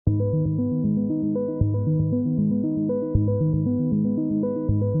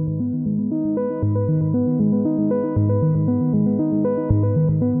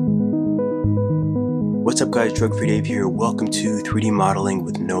What's up guys, Drug Free Dave here. Welcome to 3D modeling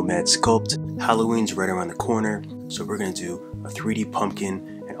with Nomad Sculpt. Halloween's right around the corner, so we're going to do a 3D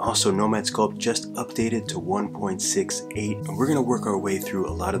pumpkin, and also Nomad Sculpt just updated to 1.68, and we're going to work our way through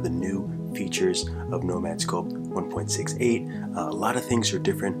a lot of the new features of Nomad Sculpt 1.68. A lot of things are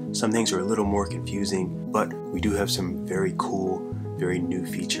different, some things are a little more confusing, but we do have some very cool, very new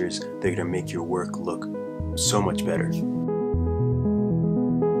features that are going to make your work look so much better.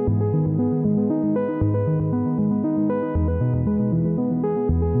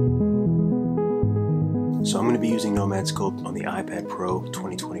 So I'm going to be using Nomad Sculpt on the iPad Pro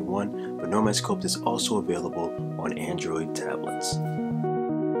 2021, but Nomad Sculpt is also available on Android tablets.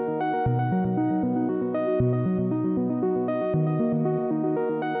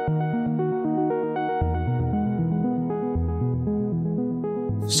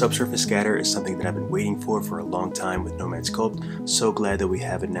 Subsurface scatter is something that I've been waiting for a long time with Nomad Sculpt. So glad that we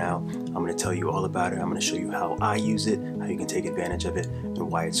have it now. I'm going to tell you all about it. I'm going to show you how I use it, how you can take advantage of it,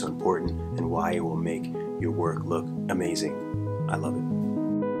 and why it's so important, and why it will make your work look amazing. I love it.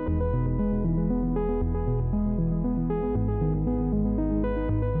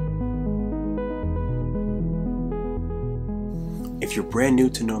 If you're brand new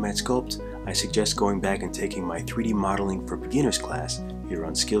to Nomad Sculpt, I suggest going back and taking my 3D modeling for beginners class here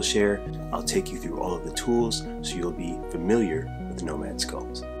on Skillshare. I'll take you through all of the tools so you'll be familiar with Nomad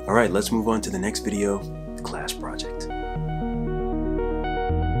Sculpt. Alright, let's move on to the next video, the class project.